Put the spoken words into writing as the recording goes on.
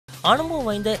அனுபவம்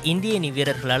வாய்ந்த இந்திய அணி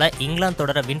வீரர்களால இங்கிலாந்து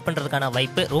தொடரை வின் பண்றதுக்கான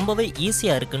வாய்ப்பு ரொம்பவே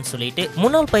ஈஸியா இருக்குன்னு சொல்லிட்டு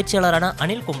முன்னாள் பயிற்சியாளரான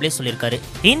அனில் கும்ப்ளே சொல்லியிருக்காரு.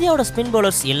 இந்தியாவோட ஸ்பின்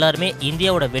பவுலர்ஸ் எல்லாருமே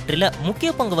இந்தியாவோட வெற்றியில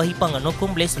முக்கிய பங்கு வகிப்பாங்கன்னு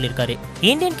கும்ப்ளே சொல்லியிருக்காரு.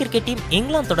 Indian cricket team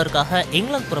England தொடருக்காக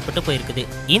England புறப்பட்டு போயிருக்குது.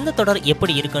 இந்த தொடர்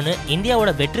எப்படி இருக்குன்னு,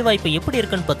 இந்தியாவோட வெற்றி வாய்ப்பு எப்படி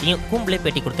இருக்குன்னு பத்தியும் கும்ப்ளே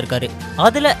பேட்டி கொடுத்திருக்காரு.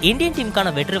 அதுல இந்தியன்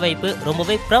டீமுக்கான வெற்றி வாய்ப்பு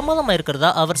ரொம்பவே பிரமாதமா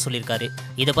இருக்கிறதா அவர் சொல்லியிருக்காரு.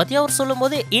 இதை பத்தி அவர் சொல்லும்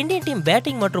போது, இந்தியன் டீம்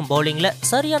பேட்டிங் மற்றும் பவுலிங்ல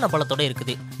சரியான பலத்தோட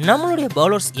இருக்குது. நம்மளுடைய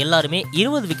பவுலர்ஸ் எல்லாருமே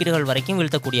 20 விக்கெட்டுகள் வரைக்கும்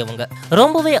வீழ்த்தக்கூடியவங்க.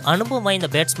 ரொம்பவே அனுபவம் வாய்ந்த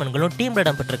பேட்ஸ்மேன்களும் டீம்ல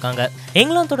இடம்பெற்றிருக்காங்க.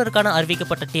 இங்கிலாந்து தொடருக்கான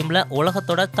அறிவிக்கப்பட்ட டீம்ல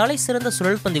உலகத்தோட தலை சிறந்த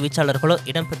சுழல்பந்து வீச்சாளர்களும்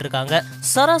இடம்பெற்றிருக்காங்க.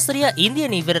 சராசரியா இந்திய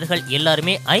அணி வீரர்கள்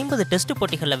எல்லாருமே 50 டெஸ்ட்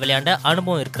போட்டிகள்ல விளையாண்ட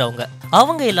அனுபவம் இருக்கிறவங்க.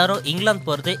 அவங்க எல்லாரும் இங்கிலாந்து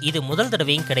போறது இது முதல்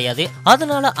தடவையும் கிடையாது.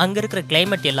 அதனால அங்க இருக்கிற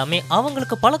கிளைமேட் எல்லாமே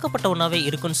அவங்களுக்கு பழக்கப்பட்ட ஒன்னாவே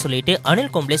இருக்குன்னு சொல்லிட்டு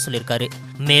அனில் கும்ப்ளே சொல்லியிருக்காரு.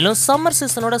 மேலும் சம்மர்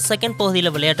சீசனோட செகண்ட் பகுதியில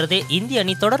விளையாடுறது இந்திய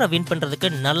அணி தொடரை வின் பண்றதுக்கு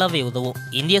நல்லாவே உதவும்.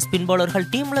 இந்திய ஸ்பின் பவுலர்கள்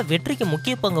டீம்ல வெற்றிக்கு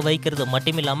முக்கிய பங்கு வகிக்கிறது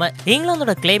மட்டுமில்லாம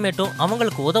இங்கிலாந்தோட கிளைமேட்டும்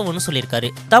அவங்களுக்கு உதவும்னு சொல்லியிருக்காரு.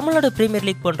 தமிழ்நாடு பிரீமியர்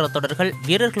லீக் போன்ற தொடர்கள்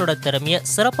வீரர்களோட திறமைய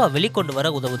சிறப்பா வெளிக்கொண்டு வர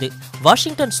உதவுது.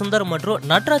 வாஷிங்டன் சுந்தர் மற்றும்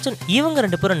நட்ராஜன் இவங்க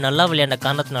 2 பேரும் நல்லா விளையாண்ட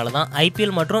காரணத்தினாலதான்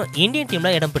IPL மற்றும் இந்தியன்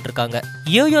டீம்ல இடம்பெற்றிருக்காங்க.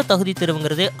 யோயோ தகுதி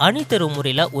தேர்வுங்கிறது அணி தேர்வு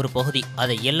முறையில ஒரு பகுதி.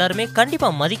 அதை எல்லாருமே கண்டிப்பா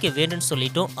மதிக்க வேண்டும்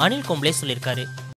சொல்லிட்டும் அனில் கும்ப்ளே சொல்லியிருக்காரு.